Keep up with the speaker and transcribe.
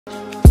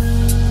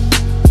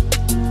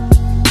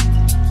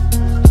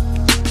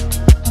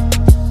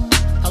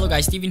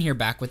guys, Steven here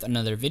back with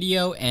another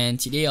video, and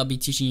today I'll be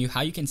teaching you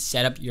how you can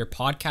set up your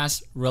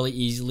podcast really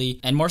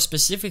easily, and more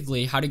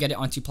specifically how to get it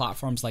onto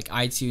platforms like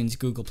iTunes,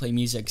 Google Play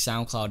Music,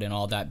 SoundCloud and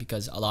all that,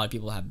 because a lot of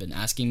people have been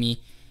asking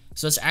me.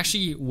 So it's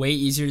actually way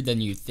easier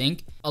than you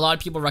think. A lot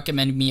of people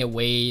recommended me a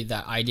way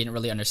that I didn't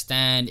really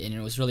understand and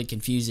it was really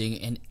confusing,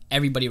 and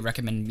everybody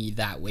recommended me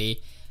that way.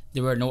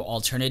 There were no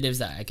alternatives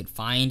that I could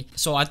find.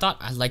 So I thought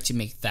I'd like to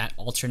make that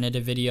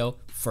alternative video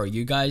for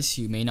you guys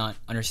who may not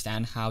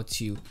understand how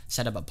to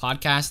set up a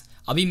podcast.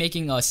 I'll be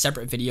making a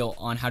separate video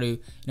on how to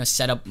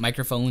set up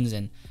microphones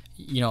and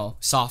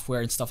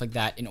software and stuff like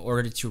that in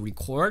order to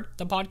record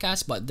the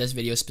podcast, but this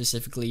video is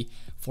specifically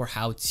for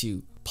how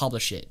to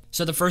publish it.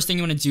 So the first thing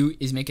you want to do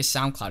is make a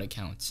SoundCloud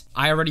account.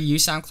 I already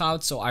use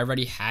SoundCloud, so I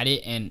already had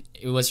it and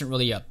it wasn't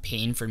really a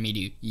pain for me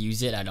to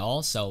use it at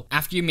all. So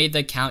after you made the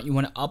account, you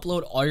want to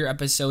upload all your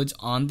episodes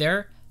on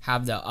there,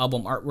 have the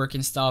album artwork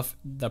and stuff,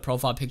 the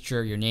profile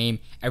picture, your name,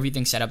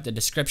 everything set up, the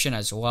description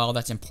as well.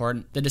 That's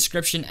important. The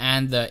description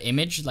and the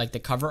image, like the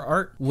cover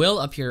art, will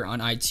appear on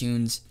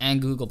iTunes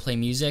and Google Play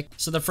Music.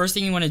 So the first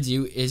thing you want to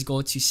do is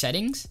go to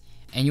settings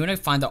and you want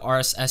to find the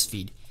RSS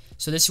feed.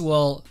 So this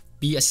will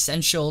be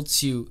essential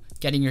to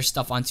getting your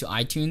stuff onto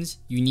iTunes.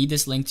 You need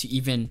this link to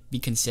even be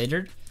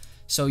considered.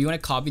 So you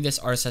want to copy this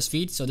RSS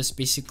feed. So this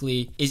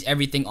basically is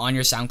everything on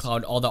your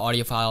SoundCloud, all the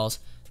audio files,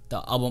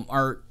 the album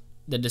art,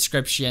 the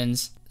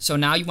descriptions. So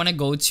now you want to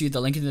go to the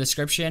link in the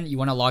description. You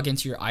want to log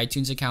into your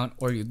iTunes account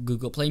or your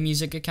Google Play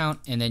Music account,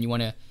 and then you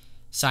want to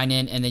sign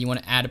in, and then you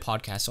want to add a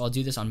podcast. So I'll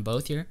do this on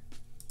both here.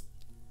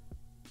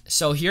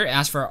 So here it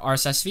asks for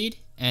RSS feed,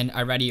 and I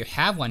already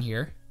have one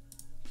here.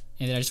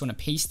 And then I just want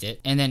to paste it,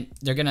 and then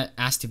they're gonna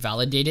ask to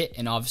validate it,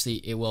 and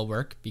obviously it will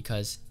work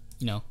because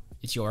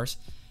it's yours.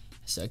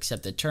 So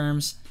accept the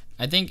terms.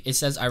 I think it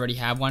says I already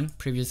have one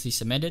previously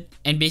submitted,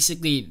 and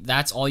basically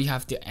that's all you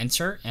have to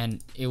enter,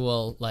 and it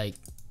will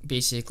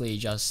basically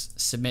just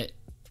submit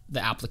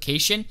the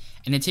application,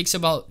 and it takes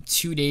about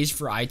 2 days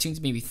for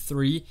iTunes, maybe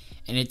 3,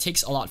 and it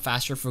takes a lot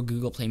faster for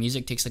Google Play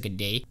Music. It takes like a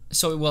day.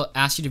 So it will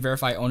ask you to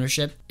verify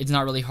ownership. It's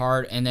not really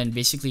hard, and then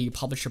basically you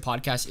publish your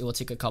podcast. It will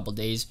take a couple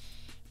days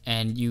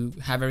and you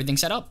have everything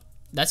set up.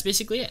 That's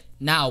basically it.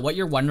 Now, what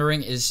you're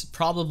wondering is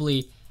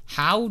probably,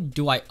 how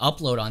do I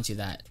upload onto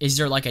that? Is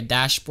there like a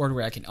dashboard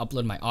where I can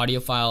upload my audio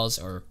files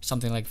or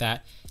something like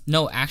that?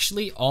 No,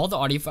 actually, all the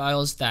audio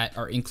files that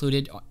are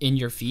included in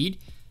your feed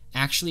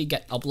actually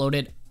get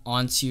uploaded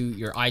onto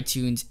your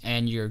iTunes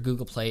and your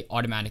Google Play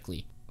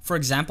automatically. For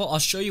example, I'll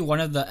show you one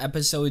of the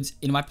episodes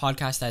in my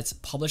podcast that's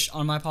published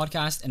on my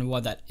podcast and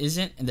what that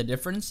isn't and the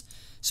difference.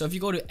 So if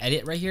you go to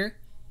edit right here,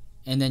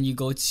 and then you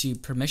go to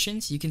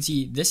permissions, you can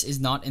see this is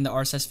not in the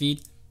RSS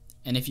feed.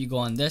 And if you go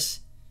on this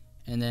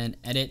and then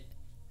edit,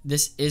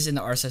 this is in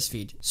the RSS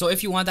feed. So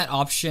if you want that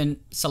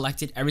option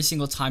selected every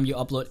single time you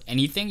upload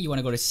anything, you want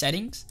to go to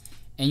settings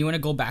and you want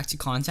to go back to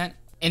content,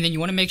 and then you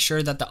want to make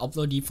sure that the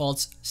upload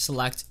defaults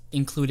select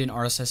include in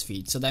RSS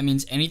feed. So that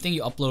means anything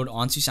you upload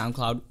onto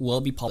SoundCloud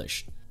will be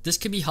published. This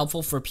could be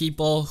helpful for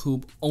people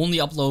who only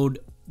upload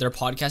their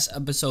podcast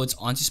episodes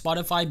onto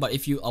Spotify, but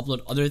if you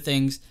upload other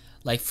things,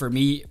 like for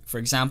me, for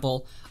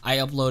example, I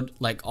upload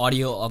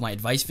audio of my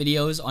advice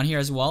videos on here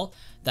as well.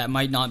 That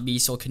might not be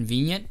so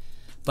convenient,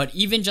 but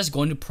even just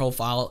going to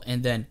profile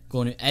and then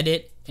going to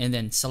edit and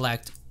then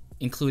select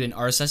include in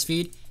RSS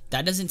feed,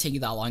 that doesn't take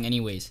that long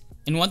anyways.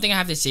 And one thing I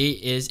have to say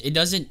is it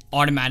doesn't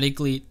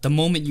automatically, the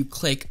moment you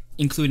click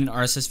include in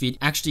RSS feed,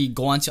 actually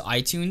go onto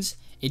iTunes.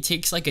 It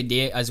takes like a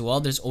day as well.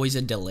 There's always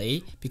a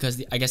delay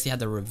because I guess they have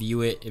to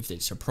review it if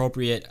it's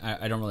appropriate.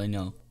 I don't really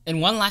know. And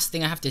one last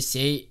thing I have to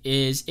say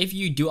is if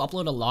you do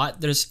upload a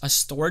lot, there's a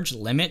storage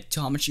limit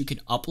to how much you can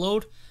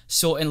upload.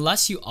 So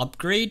unless you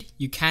upgrade,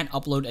 you can't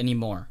upload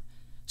anymore.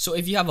 So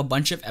if you have a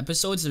bunch of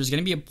episodes, there's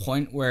going to be a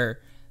point where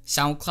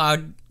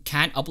SoundCloud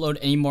can't upload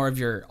any more of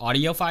your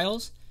audio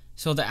files.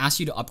 So they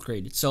ask you to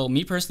upgrade. So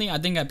me personally, I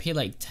think I pay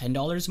like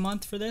 $10 a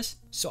month for this.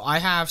 So I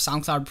have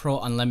SoundCloud Pro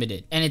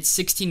Unlimited and it's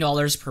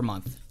 $16 per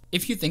month.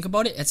 If you think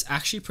about it, it's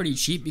actually pretty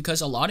cheap because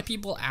a lot of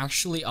people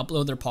actually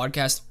upload their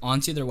podcast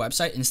onto their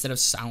website instead of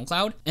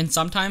SoundCloud. And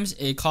sometimes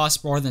it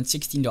costs more than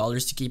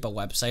 $16 to keep a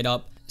website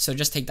up. So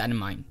just take that in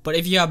mind. But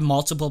if you have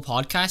multiple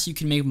podcasts, you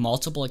can make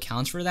multiple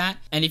accounts for that.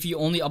 And if you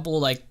only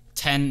upload like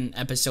 10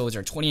 episodes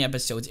or 20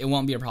 episodes, it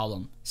won't be a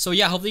problem. So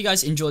yeah, hopefully you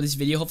guys enjoyed this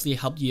video. Hopefully it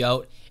helped you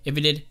out. If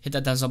it did, hit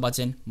that thumbs up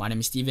button. My name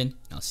is Steven,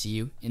 and I'll see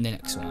you in the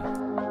next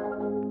one.